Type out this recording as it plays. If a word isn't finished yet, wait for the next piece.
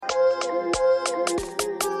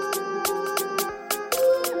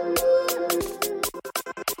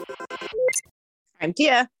I'm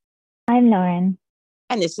Tia, I'm Lauren.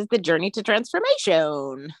 and this is the Journey to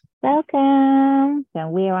Transformation. Welcome. So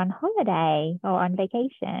we're on holiday or on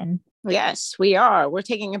vacation. Yes, we are. We're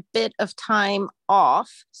taking a bit of time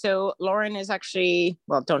off. So Lauren is actually,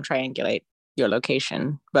 well, don't triangulate your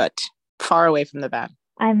location, but far away from the van.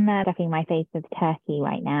 I'm stuffing my face with turkey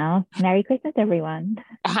right now. Merry Christmas, everyone.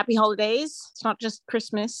 Happy holidays. It's not just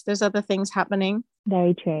Christmas, there's other things happening.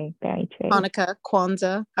 Very true. Very true. Hanukkah,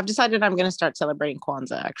 Kwanzaa. I've decided I'm going to start celebrating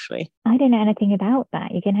Kwanzaa, actually. I don't know anything about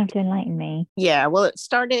that. You're going to have to enlighten me. Yeah, well, it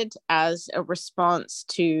started as a response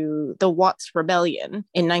to the Watts Rebellion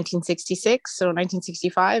in 1966 or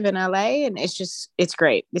 1965 in LA. And it's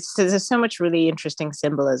great. There's so much really interesting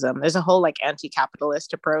symbolism. There's a whole like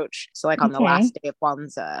anti-capitalist approach. So like on the last day of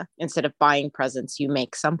Kwanzaa, instead of buying presents, you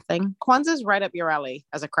make something. Kwanzaa's right up your alley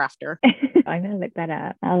as a crafter. I'm going to look that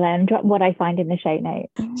up. I'll drop what I find in the show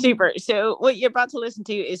notes. Super. So what you're about to listen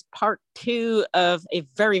to is part 2 of a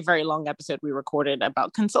very, very long episode we recorded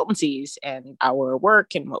about consultancies and our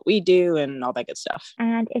work and what we do and all that good stuff.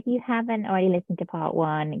 And if you haven't already listened to part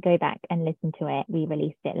 1, go back and listen to it. We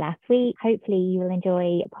released it last week. Hopefully you will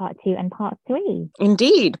enjoy part 2 and part 3.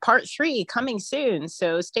 Indeed. Part 3 coming soon.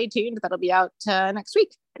 So stay tuned. That'll be out next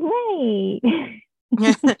week. Great.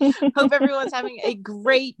 Hope everyone's having a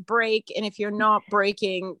great break. And if you're not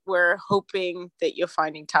breaking, we're hoping that you're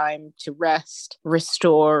finding time to rest,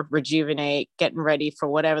 restore, rejuvenate, getting ready for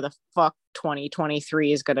whatever the fuck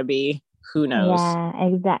 2023 is going to be. Who knows? Yeah,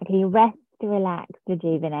 exactly. Rest, relax,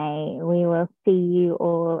 rejuvenate. We will see you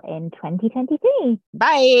all in 2023.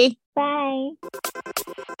 Bye. Bye.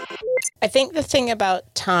 I think the thing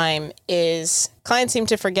about time is clients seem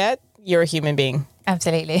to forget you're a human being.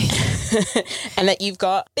 Absolutely. And that you've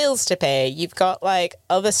got bills to pay. You've got like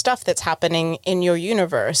other stuff that's happening in your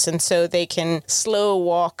universe. And so they can slow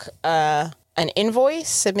walk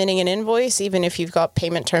submitting an invoice, even if you've got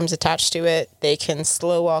payment terms attached to it. They can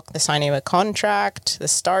slow walk the signing of a contract, the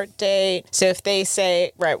start date. So if they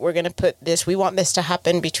say, right, we're going to put this, we want this to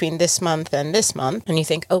happen between this month, and you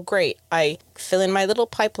think, oh, great, I fill in my little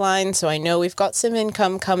pipeline so I know we've got some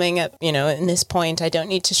income coming at, in this point. I don't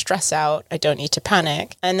need to stress out. I don't need to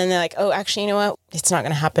panic. And then they're like, oh, actually, you know what? It's not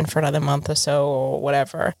going to happen for another month or so or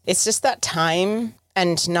whatever. It's just that time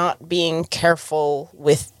and not being careful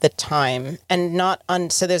with the time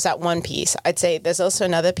and so there's that one piece. I'd say there's also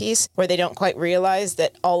another piece where they don't quite realize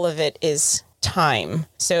that all of it is time.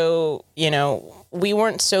 So, we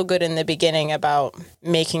weren't so good in the beginning about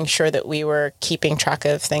making sure that we were keeping track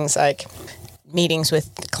of things like meetings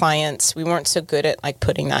with clients. We weren't so good at like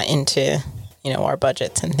putting that into our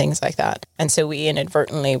budgets and things like that. And so we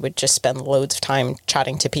inadvertently would just spend loads of time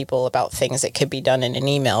chatting to people about things that could be done in an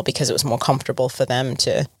email because it was more comfortable for them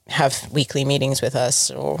to have weekly meetings with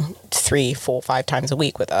us or 3, 4, 5 times a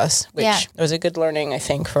week with us, which was a good learning, I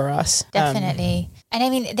think, for us. Definitely. And I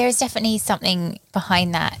mean, there's definitely something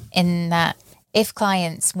behind that in that if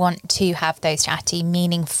clients want to have those chatty,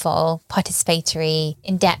 meaningful, participatory,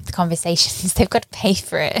 in-depth conversations, they've got to pay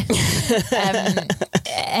for it.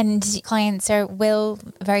 And clients will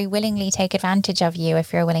very willingly take advantage of you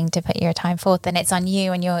if you're willing to put your time forth. And it's on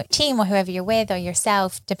you and your team or whoever you're with or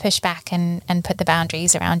yourself to push back and put the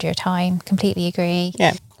boundaries around your time. Completely agree.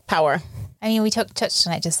 Yeah. Power. I mean, we touched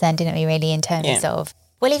on it just then, didn't we, really, in terms of,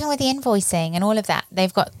 well, even with the invoicing and all of that,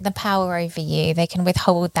 they've got the power over you. They can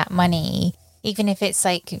withhold that money. Even if it's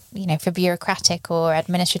like, for bureaucratic or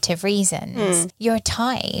administrative reasons, you're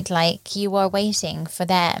tied, like you are waiting for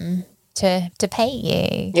them to pay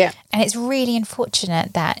you. Yeah. And it's really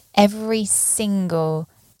unfortunate that every single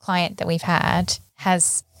client that we've had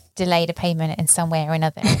has delayed a payment in some way or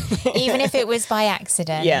another, even if it was by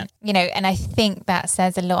accident. Yeah. And I think that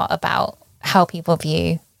says a lot about how people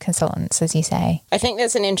view consultants, as you say. I think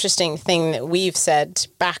that's an interesting thing that we've said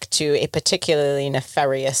back to a particularly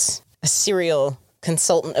nefarious, a serial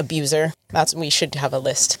consultant abuser. We should have a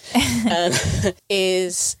list.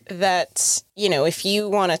 Is that, if you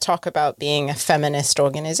want to talk about being a feminist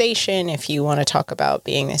organization, if you want to talk about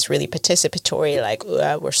being this really participatory, like,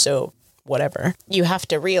 we're so whatever, you have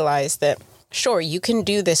to realize that, sure, you can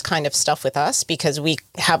do this kind of stuff with us because we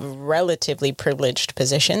have relatively privileged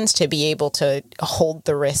positions to be able to hold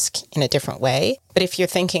the risk in a different way. But if you're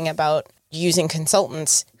thinking about using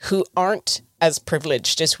consultants who aren't as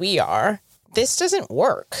privileged as we are, this doesn't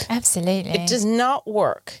work. Absolutely. It does not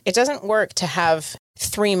work. It doesn't work to have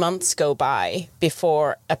 3 months go by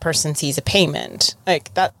before a person sees a payment.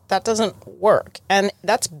 Like that doesn't work. And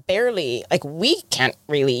that's barely, like, we can't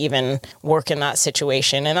really even work in that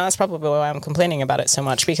situation. And that's probably why I'm complaining about it so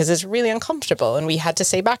much, because it's really uncomfortable. And we had to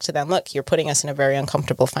say back to them, look, you're putting us in a very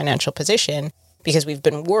uncomfortable financial position because we've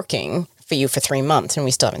been working for you for 3 months and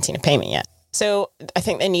we still haven't seen a payment yet. So I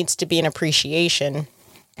think there needs to be an appreciation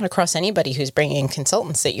across anybody who's bringing in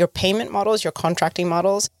consultants that your payment models, your contracting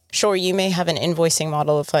models, sure, you may have an invoicing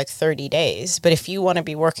model of like 30 days, but if you want to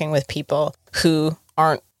be working with people who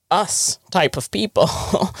aren't us type of people,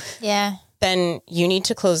 yeah, then you need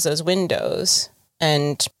to close those windows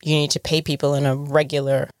and you need to pay people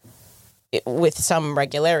with some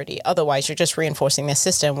regularity. Otherwise, you're just reinforcing this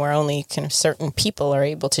system where only kind of certain people are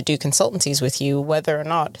able to do consultancies with you, whether or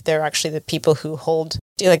not they're actually the people who hold,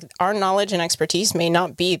 like, our knowledge and expertise may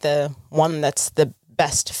not be the one that's the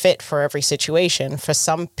best fit for every situation. For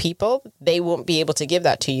some people, they won't be able to give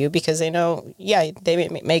that to you because they know, yeah, they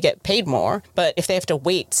may get paid more, but if they have to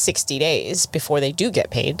wait 60 days before they do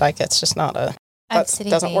get paid, like, it's just not that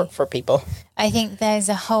doesn't work for people. I think there's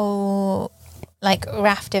a whole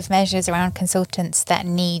raft of measures around consultants that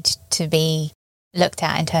need to be looked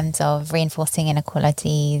at in terms of reinforcing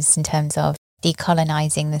inequalities, in terms of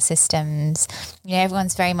decolonizing the systems.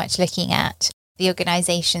 Everyone's very much looking at the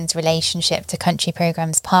organization's relationship to country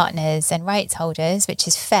programs, partners and rights holders, which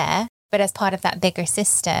is fair. But as part of that bigger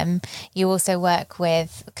system, you also work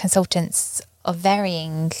with consultants of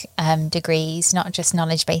varying degrees, not just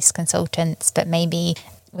knowledge-based consultants, but maybe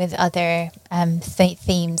with other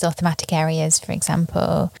themes or thematic areas, for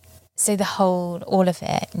example. So all of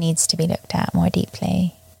it needs to be looked at more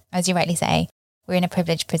deeply. As you rightly say, we're in a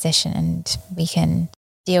privileged position and we can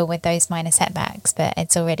deal with those minor setbacks, but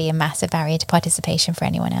it's already a massive barrier to participation for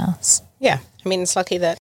anyone else. Yeah. I mean, it's lucky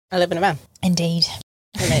that I live in a van. Indeed.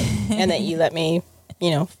 And that you let me,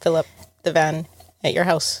 fill up the van at your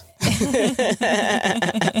house.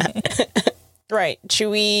 Right.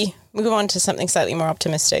 Should we move on to something slightly more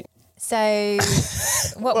optimistic? So,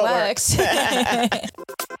 what works?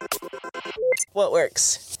 What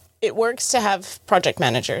works? It works to have project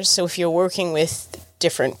managers. So if you're working with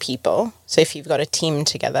different people, so if you've got a team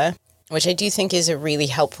together, which I do think is a really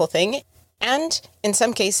helpful thing, and in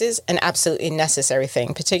some cases, an absolutely necessary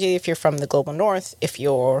thing, particularly if you're from the global north, if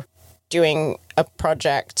you're doing a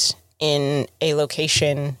project in a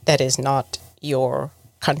location that is not your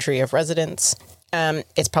country of residence,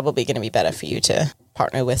 it's probably going to be better for you to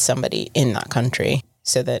partner with somebody in that country.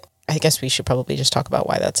 So that, I guess we should probably just talk about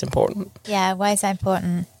why that's important. Yeah, why is that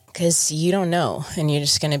important? Because you don't know, and you're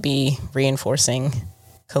just going to be reinforcing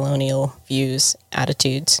colonial views,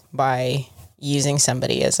 attitudes by using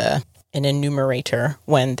somebody as an enumerator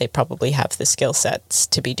when they probably have the skill sets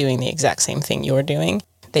to be doing the exact same thing you're doing.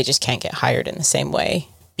 They just can't get hired in the same way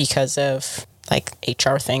because of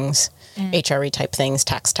HR things, HRE type things,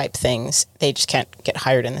 tax type things. They just can't get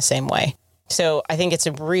hired in the same way. So I think it's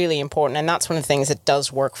really important, and that's one of the things that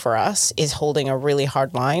does work for us, is holding a really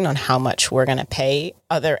hard line on how much we're going to pay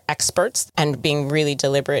other experts and being really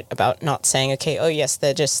deliberate about not saying, okay, oh yes,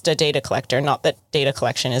 they're just a data collector. Not that data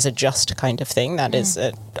collection is a just kind of thing. That is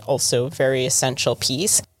also a very essential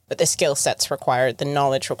piece. But the skill sets required, the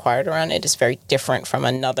knowledge required around it is very different from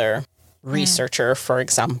another researcher, for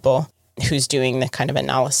example, who's doing the kind of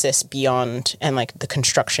analysis beyond and the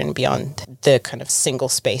construction beyond the kind of single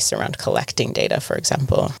space around collecting data, for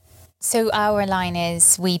example. So our line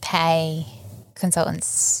is we pay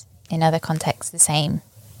consultants in other contexts the same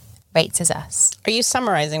rates as us. Are you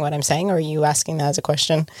summarizing what I'm saying, or are you asking that as a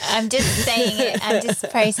question? I'm just saying it. I'm just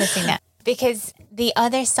processing that. Because the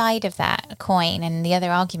other side of that coin and the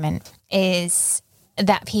other argument is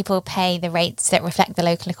that people pay the rates that reflect the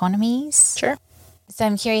local economies. Sure. So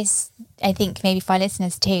I'm curious, I think maybe for our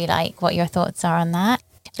listeners too, what your thoughts are on that.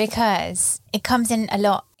 Because it comes in a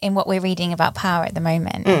lot in what we're reading about power at the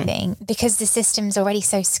moment, I think. Because the system's already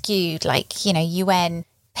so skewed, UN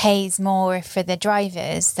pays more for the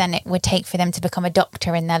drivers than it would take for them to become a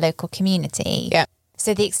doctor in their local community. Yeah.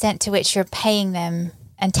 So the extent to which you're paying them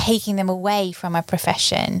and taking them away from a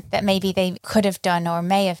profession that maybe they could have done or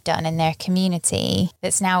may have done in their community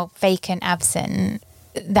that's now vacant, absent,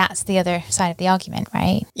 that's the other side of the argument,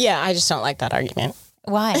 right? Yeah, I just don't like that argument.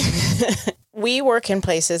 Why? We work in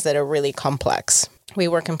places that are really complex. We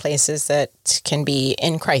work in places that can be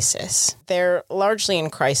in crisis. They're largely in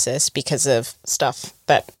crisis because of stuff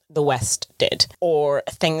that the West did, or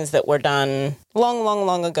things that were done long, long,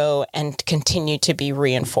 long ago and continue to be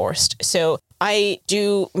reinforced. So I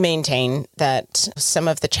do maintain that some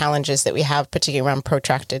of the challenges that we have, particularly around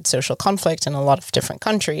protracted social conflict in a lot of different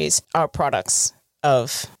countries, are products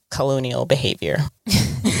of colonial behavior.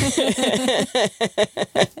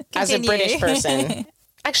 As a British person.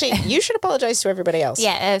 Actually, you should apologize to everybody else.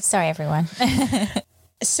 Yeah, sorry, everyone.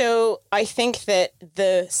 So I think that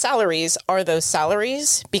the salaries are those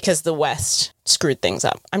salaries because the West screwed things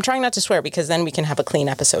up. I'm trying not to swear because then we can have a clean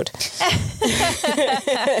episode.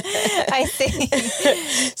 I see.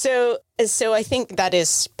 So I think that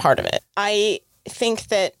is part of it. I think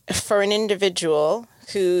that for an individual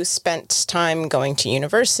who spent time going to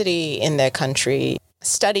university in their country,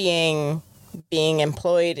 studying, being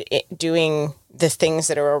employed, doing the things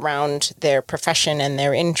that are around their profession and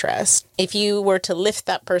their interest, if you were to lift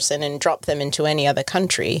that person and drop them into any other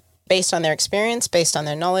country, based on their experience, based on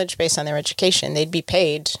their knowledge, based on their education, they'd be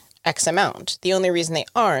paid X amount. The only reason they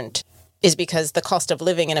aren't is because the cost of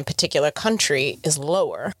living in a particular country is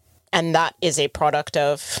lower. And that is a product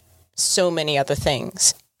of so many other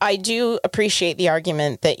things. I do appreciate the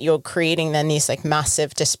argument that you're creating then these like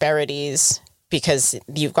massive disparities because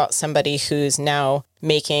you've got somebody who's now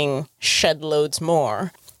making shed loads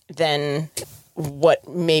more than what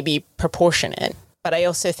may be proportionate. But I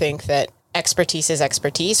also think that expertise is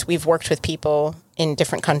expertise. We've worked with people in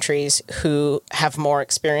different countries who have more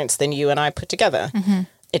experience than you and I put together. Mm-hmm.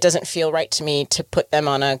 It doesn't feel right to me to put them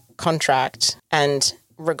on a contract and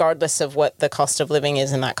regardless of what the cost of living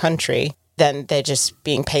is in that country, then they're just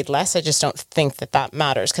being paid less. I just don't think that that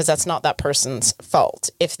matters because that's not that person's fault.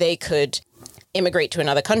 If they could immigrate to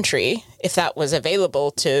another country, if that was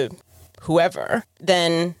available to whoever,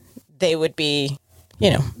 then they would be,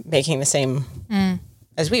 making the same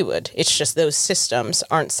as we would. It's just those systems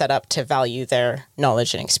aren't set up to value their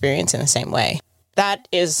knowledge and experience in the same way. That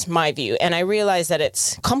is my view. And I realize that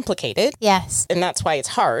it's complicated. Yes. And that's why it's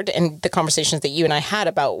hard. And the conversations that you and I had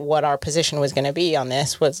about what our position was going to be on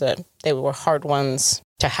this was that they were hard ones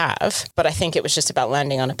to have. But I think it was just about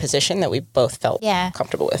landing on a position that we both felt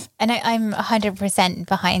comfortable with. And I'm 100%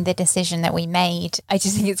 behind the decision that we made. I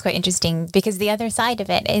just think it's quite interesting because the other side of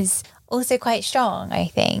it is also quite strong, I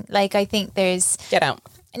think. Like, I think there's... Get out.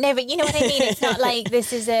 No, but you know what I mean? It's not like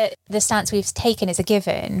this is the stance we've taken is a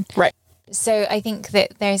given. Right. So I think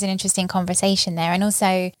that there's an interesting conversation there. And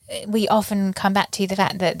also we often come back to the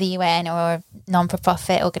fact that the UN or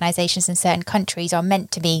non-for-profit organisations in certain countries are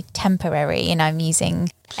meant to be temporary. And I'm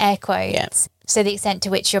using air quotes. Yeah. So the extent to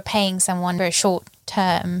which you're paying someone for a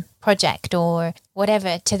short-term project or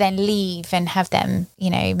whatever to then leave and have them,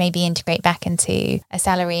 maybe integrate back into a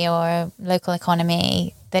salary or a local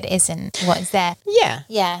economy that isn't what's there. Yeah.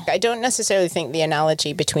 Yeah. I don't necessarily think the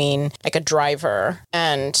analogy between like a driver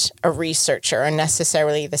and a researcher are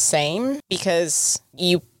necessarily the same because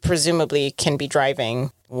you presumably can be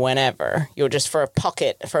driving whenever. You're just for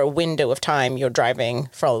a window of time, you're driving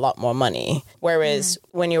for a lot more money. Whereas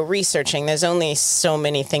when you're researching, there's only so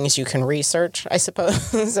many things you can research, I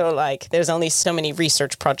suppose. So like there's only so many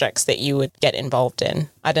research projects that you would get involved in.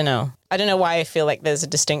 I don't know why I feel like there's a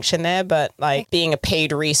distinction there, but like being a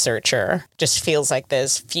paid researcher just feels like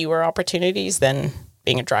there's fewer opportunities than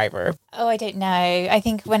being a driver. Oh, I don't know. I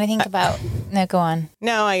think when I think about... No, go on.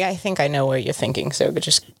 No, I think I know where you're thinking, so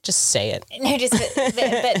just say it. No, just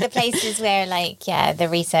but the places where the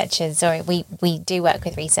researchers, or we do work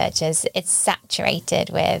with researchers, it's saturated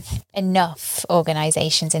with enough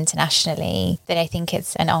organisations internationally that I think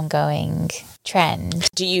it's an ongoing trend.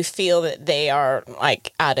 Do you feel that they are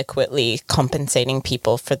like adequately compensating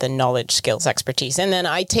people for the knowledge, skills, expertise? And then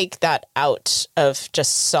I take that out of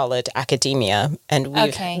just solid academia, and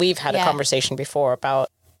we've had a conversation before about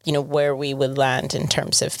where we would land in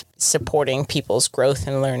terms of supporting people's growth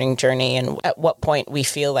and learning journey, and at what point we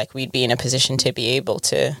feel like we'd be in a position to be able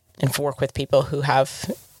to work with people who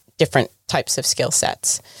have different types of skill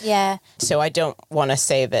sets. Yeah. So I don't want to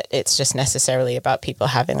say that it's just necessarily about people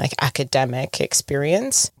having like academic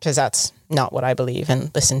experience, because that's not what I believe, and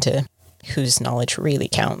listen to whose knowledge really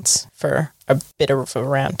counts for a bit of a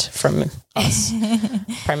rant from us,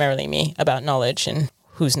 primarily me, about knowledge and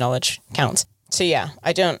whose knowledge counts. So yeah,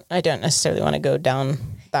 I don't necessarily want to go down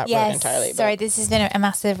that road entirely. But... Sorry, this has been a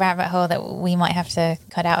massive rabbit hole that we might have to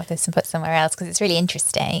cut out of this and put somewhere else because it's really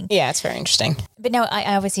interesting. Yeah, it's very interesting. But no,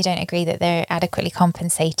 I obviously don't agree that they're adequately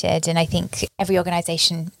compensated, and I think every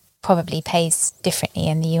organisation probably pays differently,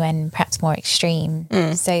 and the UN perhaps more extreme.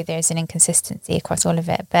 So there's an inconsistency across all of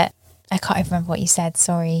it, but I can't even remember what you said.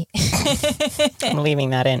 Sorry. I'm leaving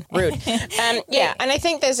that in. Rude. Yeah. And I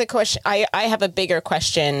think there's a question. I have a bigger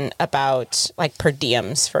question about like per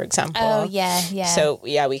diems, for example. Oh, yeah. Yeah. So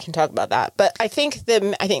yeah, we can talk about that. But I think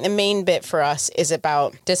the main bit for us is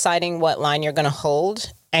about deciding what line you're going to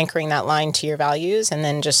hold, anchoring that line to your values, and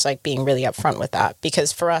then just like being really upfront with that.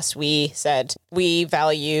 Because for us, we said we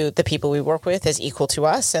value the people we work with as equal to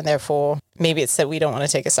us, and therefore maybe it's that we don't want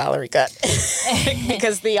to take a salary cut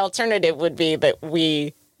because the alternative would be that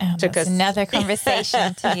we took us another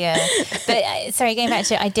conversation to you. But sorry, going back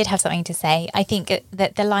to it, I did have something to say. I think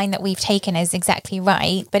that the line that we've taken is exactly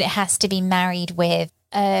right, but it has to be married with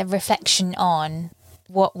a reflection on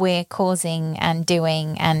what we're causing and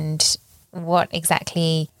doing and what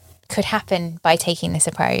exactly could happen by taking this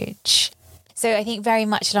approach. So I think very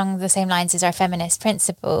much along the same lines as our feminist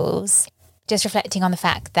principles, just reflecting on the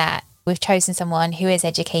fact that we've chosen someone who is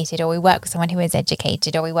educated, or we work with someone who is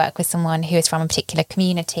educated, or we work with someone who is from a particular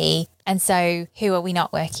community. And so who are we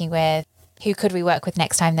not working with? Who could we work with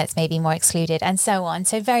next time that's maybe more excluded, and so on.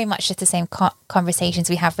 So very much just the same conversations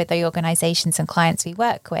we have with the organisations and clients we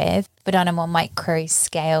work with, but on a more micro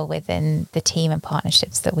scale within the team and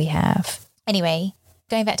partnerships that we have. Anyway,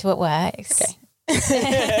 going back to what works. Okay.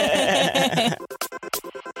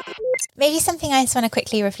 Maybe something I just want to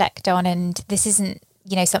quickly reflect on, and this isn't,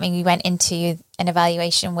 something we went into an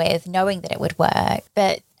evaluation with knowing that it would work,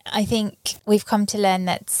 but I think we've come to learn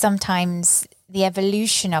that sometimes the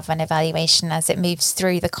evolution of an evaluation as it moves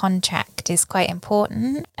through the contract is quite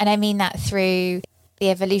important. And I mean that through the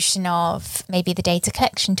evolution of maybe the data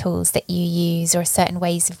collection tools that you use or certain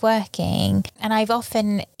ways of working. And I've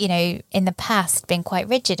often, in the past been quite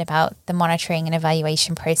rigid about the monitoring and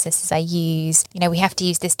evaluation processes I use. We have to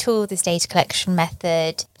use this tool, this data collection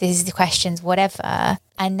method, this is the questions, whatever.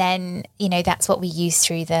 And then, that's what we use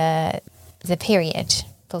through the period,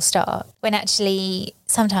 full stop. When actually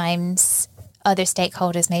sometimes other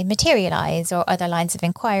stakeholders may materialize, or other lines of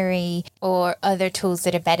inquiry, or other tools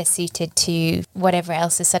that are better suited to whatever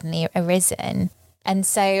else has suddenly arisen. And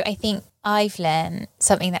so I think I've learned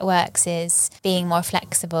something that works is being more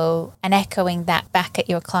flexible and echoing that back at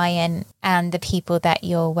your client and the people that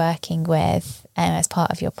you're working with as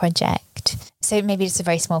part of your project. So maybe just a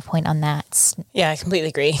very small point on that. Yeah, I completely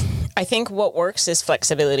agree. I think what works is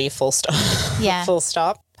flexibility, full stop. Yeah. Full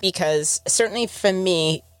stop. Because certainly for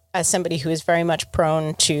me, as somebody who is very much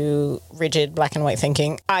prone to rigid black and white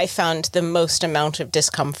thinking, I found the most amount of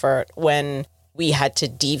discomfort when we had to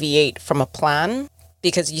deviate from a plan,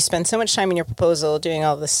 because you spend so much time in your proposal doing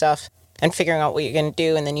all this stuff and figuring out what you're going to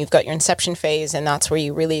do. And then you've got your inception phase, and that's where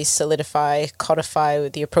you really solidify, codify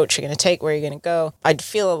the approach you're going to take, where you're going to go. I'd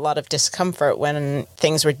feel a lot of discomfort when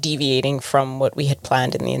things were deviating from what we had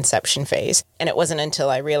planned in the inception phase. And it wasn't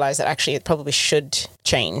until I realized that actually it probably should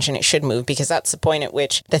change and it should move, because that's the point at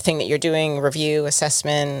which the thing that you're doing, review,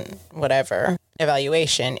 assessment, whatever,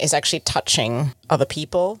 evaluation, is actually touching other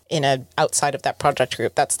people outside of that project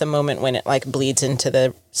group. That's the moment when it bleeds into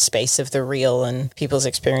the space of the real and people's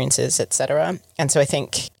experiences, etc. And so I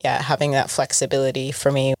think, having that flexibility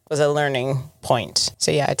for me was a learning point.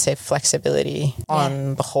 So I'd say flexibility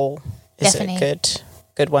on the whole is Definitely a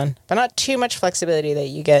good one, but not too much flexibility that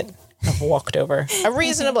you get walked over. A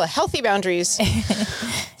reasonable, healthy boundaries.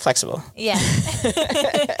 Flexible. Yeah.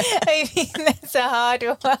 I mean, that's a hard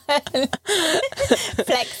one.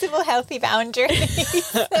 Flexible, healthy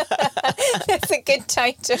boundaries. That's a good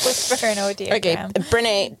title for an audiogram.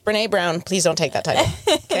 Okay, Brene Brown, please don't take that title.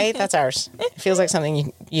 Okay, that's ours. It feels like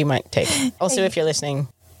something you might take. Also, if you're listening,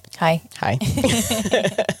 Hi.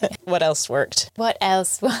 What else worked? What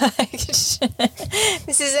else worked?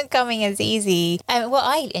 This isn't coming as easy. What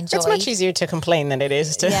I enjoy. It's much easier to complain than it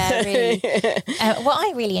is to. Yeah, really. What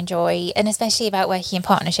I really enjoy, and especially about working in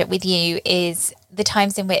partnership with you, is the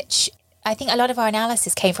times in which I think a lot of our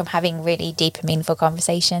analysis came from having really deep and meaningful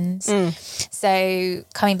conversations. So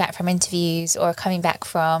coming back from interviews or coming back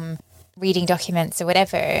from reading documents or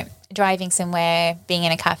whatever, driving somewhere, being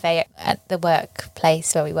in a cafe at the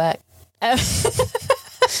workplace where we work.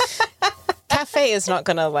 Cafe is not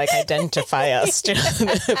going to about us to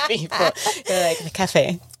the people. You're like, the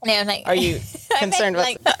cafe. No, I'm like, are you concerned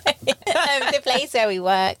about the place where we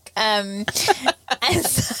work? And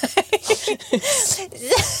so,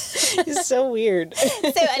 it's so weird.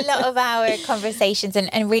 So a lot of our conversations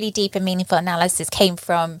and really deep and meaningful analysis came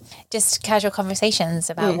from just casual conversations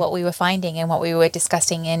about what we were finding and what we were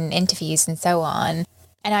discussing in interviews and so on.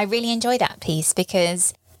 And I really enjoy that piece,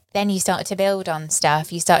 because then you start to build on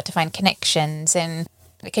stuff, you start to find connections, and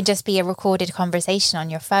it can just be a recorded conversation on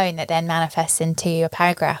your phone that then manifests into a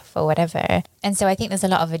paragraph or whatever. And so I think there's a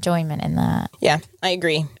lot of enjoyment in that. Yeah, I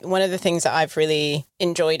agree. One of the things that I've really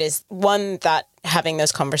enjoyed is, one, that having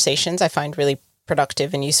those conversations I find really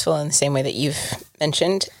productive and useful in the same way that you've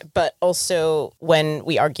mentioned, but also when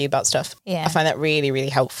we argue about stuff. Yeah. I find that really, really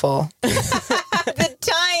helpful. The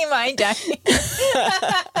time I don't.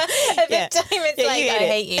 Every time it's like, I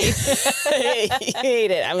hate you. You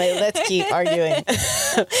hate it. I'm like, let's keep arguing.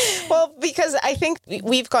 Well, because I think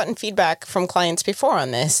we've gotten feedback from clients before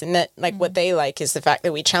on this, and that like what they like is the fact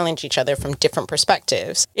that we challenge each other from different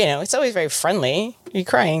perspectives. You know, it's always very friendly. Are you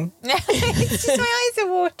crying? It's just my eyes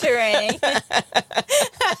are watering.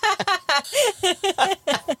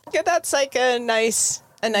 That's like a nice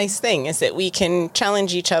thing, is that we can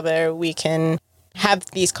challenge each other. We can have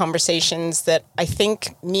these conversations that I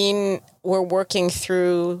think mean we're working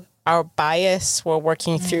through our bias, we're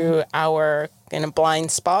working through our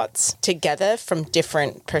blind spots together from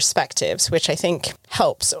different perspectives, which I think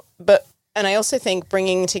helps. And I also think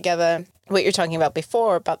bringing together what you're talking about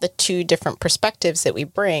before, about the two different perspectives that we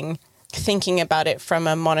bring, thinking about it from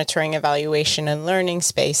a monitoring, evaluation, and learning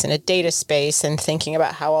space and a data space, and thinking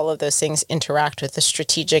about how all of those things interact with the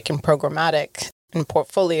strategic and programmatic and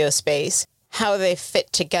portfolio space, how they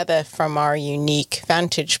fit together from our unique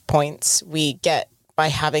vantage points we get by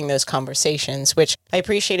having those conversations, which I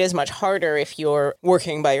appreciate is much harder if you're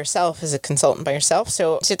working by yourself as a consultant by yourself.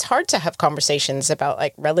 So it's hard to have conversations about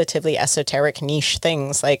like relatively esoteric niche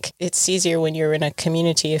things. Like it's easier when you're in a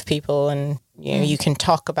community of people and you know, you can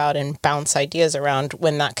talk about and bounce ideas around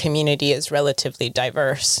when that community is relatively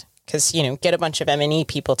diverse. Because, you know, get a bunch of M&E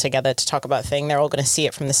people together to talk about a thing, they're all going to see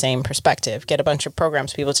it from the same perspective. Get a bunch of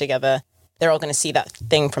programs people together, they're all going to see that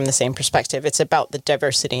thing from the same perspective. It's about the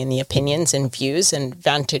diversity in the opinions and views and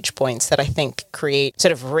vantage points that I think create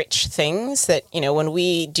sort of rich things that, you know, when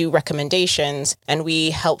we do recommendations and we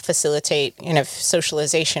help facilitate, you know,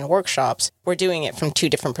 socialization workshops, we're doing it from two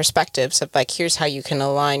different perspectives of like, here's how you can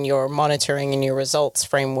align your monitoring and your results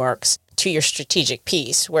frameworks to your strategic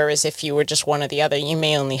piece. Whereas if you were just one or the other, you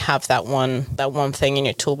may only have that one thing in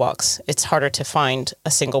your toolbox. It's harder to find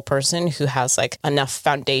a single person who has like enough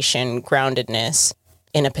foundation groundedness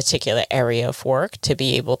in a particular area of work to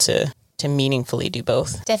be able to meaningfully do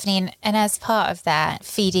both. Definitely. And as part of that,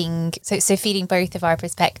 feeding both of our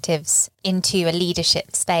perspectives into a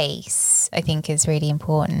leadership space, I think is really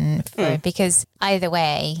important because either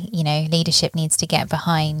way, you know, leadership needs to get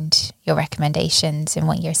behind your recommendations and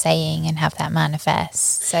what you're saying and have that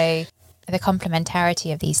manifest. So the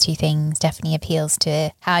complementarity of these two things definitely appeals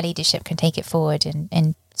to how leadership can take it forward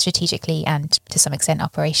and strategically and to some extent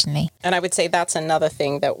operationally. And I would say that's another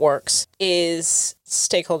thing that works is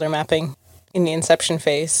stakeholder mapping in the inception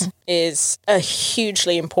phase is a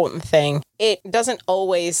hugely important thing. It doesn't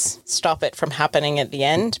always stop it from happening at the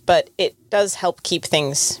end, but it does help keep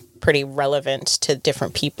things pretty relevant to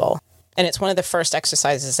different people. And it's one of the first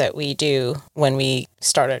exercises that we do when we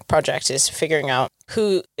start a project is figuring out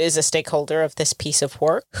who is a stakeholder of this piece of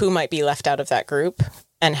work, who might be left out of that group,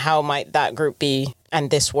 and how might that group be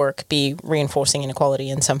and this work be reinforcing inequality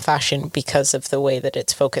in some fashion because of the way that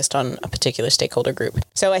it's focused on a particular stakeholder group.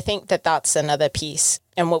 So I think that that's another piece.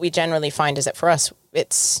 And what we generally find is that for us,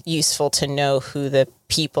 it's useful to know who the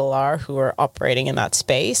people are who are operating in that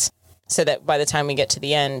space, so that by the time we get to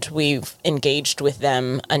the end, we've engaged with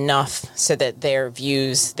them enough so that their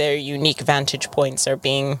views, their unique vantage points are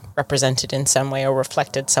being represented in some way or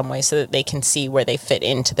reflected some way so that they can see where they fit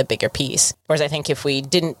into the bigger piece. Whereas I think if we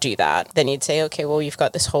didn't do that, then you'd say, okay, well, you've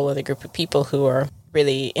got this whole other group of people who are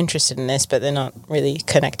really interested in this, but they're not really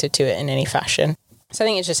connected to it in any fashion. So I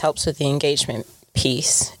think it just helps with the engagement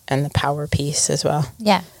piece and the power piece as well.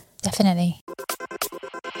 Yeah, definitely.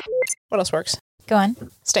 What else works? Go on.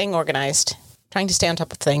 Staying organized, trying to stay on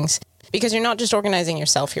top of things. Because you're not just organizing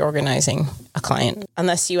yourself, you're organizing a client.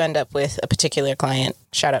 Unless you end up with a particular client.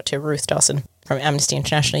 Shout out to Ruth Dawson from Amnesty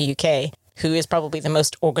International UK, who is probably the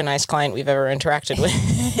most organized client we've ever interacted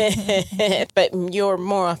with. But you're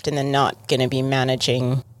more often than not going to be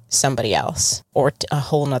managing somebody else or a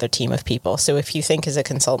whole nother team of people. So if you think as a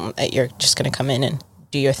consultant that you're just going to come in and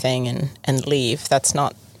do your thing and leave, that's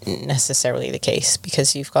not necessarily the case,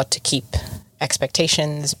 because you've got to keep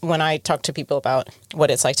expectations. When I talk to people about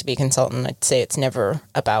what it's like to be a consultant, I'd say it's never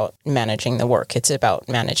about managing the work. It's about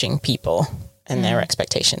managing people and their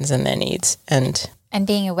expectations and their needs. And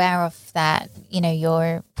being aware of that, you know,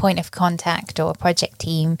 your point of contact or project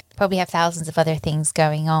team probably have thousands of other things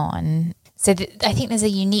going on. So I think there's a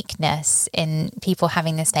uniqueness in people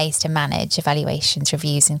having the space to manage evaluations,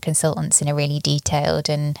 reviews and consultants in a really detailed,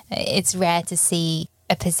 and it's rare to see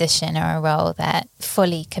a position or a role that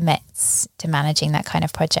fully commits to managing that kind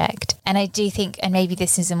of project. And I do think, and maybe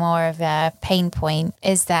this is a more of a pain point,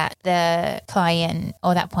 is that the client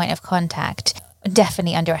or that point of contact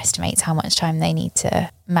definitely underestimates how much time they need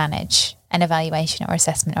to manage an evaluation or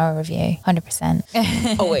assessment or a review.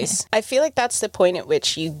 100%. Always. I feel like that's the point at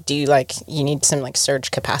which you do like, you need some like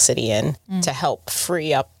surge capacity in to help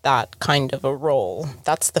free up that kind of a role.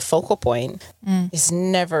 That's the focal point. It's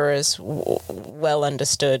never as well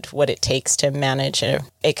understood what it takes to manage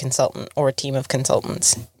a consultant or a team of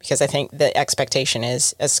consultants. Because I think the expectation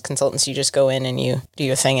is, as consultants, you just go in and you do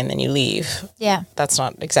your thing and then you leave. Yeah. That's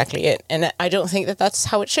not exactly it. And I don't think that that's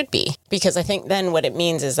how it should be. Because I think then what it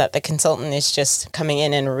means is that the consultant is just coming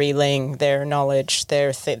in and relaying their knowledge.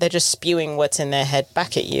 They're just spewing what's in their head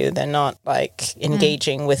back at you. They're not like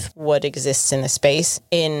engaging with what exists in the space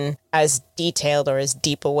in as detailed or as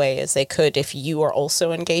deep a way as they could if you are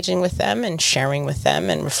also engaging with them and sharing with them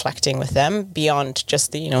and reflecting with them beyond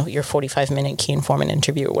just the, your 45-minute key informant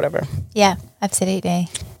interview or whatever. Yeah, absolutely.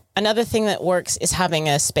 Another thing that works is having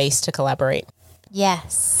a space to collaborate.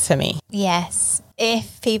 Yes. For me. Yes.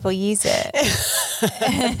 If people use it.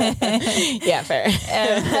 Yeah, fair.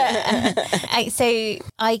 So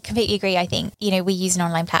I completely agree. I think, we use an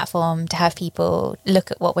online platform to have people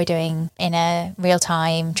look at what we're doing in a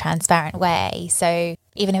real-time, transparent way. So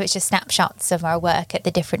even if it's just snapshots of our work at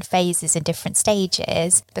the different phases and different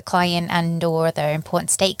stages, the client and or other important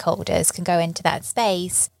stakeholders can go into that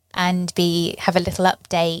space and have a little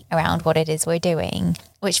update around what it is we're doing,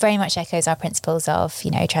 which very much echoes our principles of,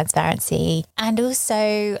 transparency, and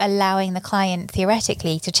also allowing the client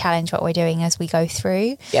theoretically to challenge what we're doing as we go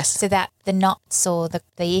through. Yes. So that the knots or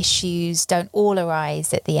the issues don't all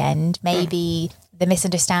arise at the end. Maybe the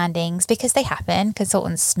misunderstandings, because they happen.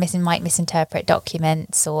 Consultants might misinterpret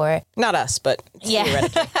documents or... Not us, but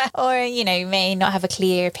theoretically. Or, may not have a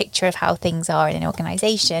clear picture of how things are in an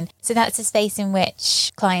organisation. So that's a space in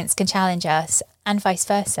which clients can challenge us and vice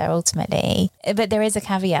versa, ultimately. But there is a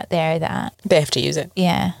caveat there that... They have to use it.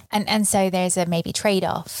 Yeah. And so there's a maybe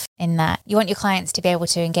trade-off in that you want your clients to be able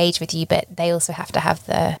to engage with you, but they also have to have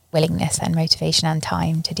the willingness and motivation and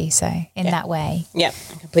time to do so in that way. Yeah,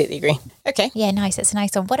 I completely agree. Okay. Yeah, nice. That's a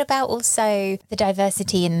nice one. What about also the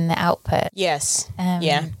diversity in the output? Yes.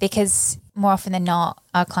 Because more often than not,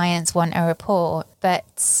 our clients want a report,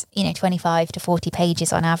 but, 25 to 40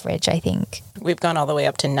 pages on average, I think. We've gone all the way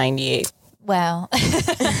up to 98. Well,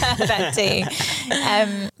 that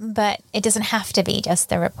too. But it doesn't have to be just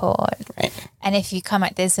the report. Right. And if you come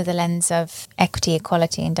at this with a lens of equity,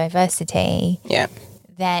 equality and diversity,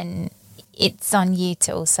 then it's on you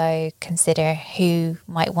to also consider who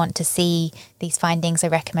might want to see these findings or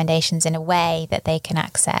recommendations in a way that they can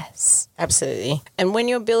access. Absolutely. And when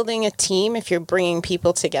you're building a team, if you're bringing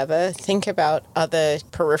people together, think about other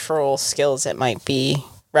peripheral skills that might be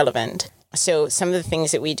relevant. So some of the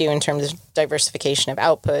things that we do in terms of diversification of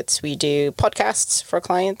outputs, we do podcasts for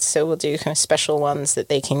clients. So we'll do kind of special ones that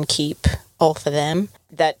they can keep all for them.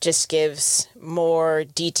 That just gives more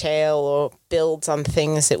detail or builds on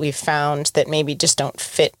things that we've found that maybe just don't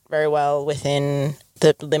fit very well within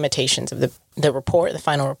the limitations of the report, the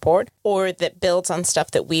final report, or that builds on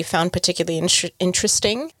stuff that we found particularly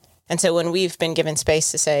interesting. And so when we've been given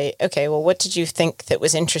space to say, okay, well, what did you think that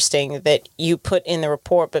was interesting that you put in the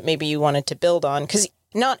report, but maybe you wanted to build on? Because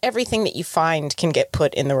not everything that you find can get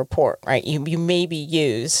put in the report, right? We maybe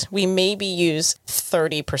use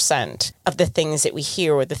 30% of the things that we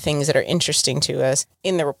hear or the things that are interesting to us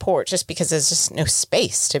in the report, just because there's just no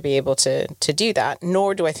space to be able to do that.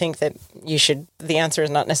 Nor do I think that the answer is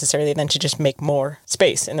not necessarily then to just make more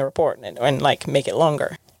space in the report and like make it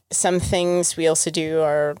longer. Some things we also do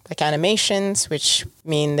are like animations, which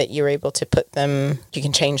mean that you're able to you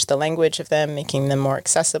can change the language of them, making them more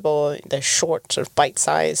accessible. They're short, sort of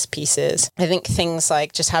bite-sized pieces. I think things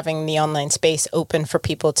like just having the online space open for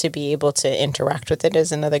people to be able to interact with it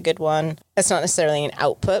is another good one. That's not necessarily an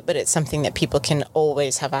output, but it's something that people can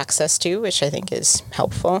always have access to, which I think is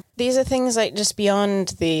helpful. These are things like just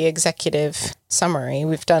beyond the executive summary.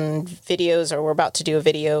 We've done videos, or we're about to do a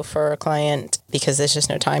video for a client because there's just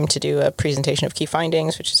no time to do a presentation of key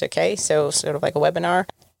findings, which is okay. So sort of like a webinar.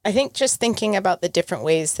 I think just thinking about the different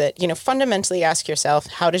ways that, fundamentally ask yourself,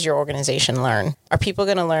 how does your organization learn? Are people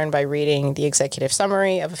going to learn by reading the executive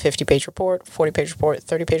summary of a 50-page report, 40-page report,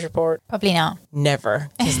 30-page report? Probably not. Never.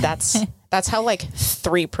 Because that's how like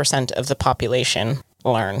 3% of the population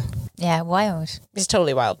learn. Yeah, wild. It's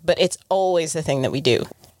totally wild, but it's always the thing that we do.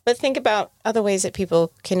 But think about other ways that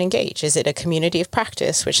people can engage. Is it a community of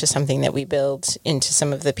practice, which is something that we build into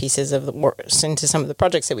some of the pieces of the work, into some of the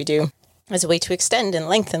projects that we do, as a way to extend and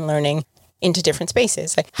lengthen learning into different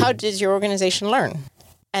spaces? Like, how does your organization learn?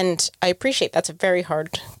 And I appreciate that's a very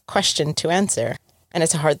hard question to answer, and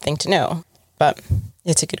it's a hard thing to know, but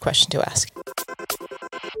it's a good question to ask.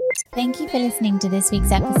 Thank you for listening to this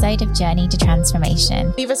week's episode of Journey to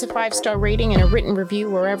Transformation. Leave us a 5-star rating and a written review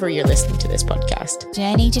wherever you're listening to this podcast.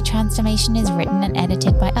 Journey to Transformation is written and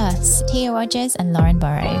edited by us, Tia Rogers and Lauren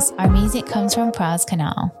Burrows. Our music comes from Praz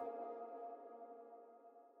Canal.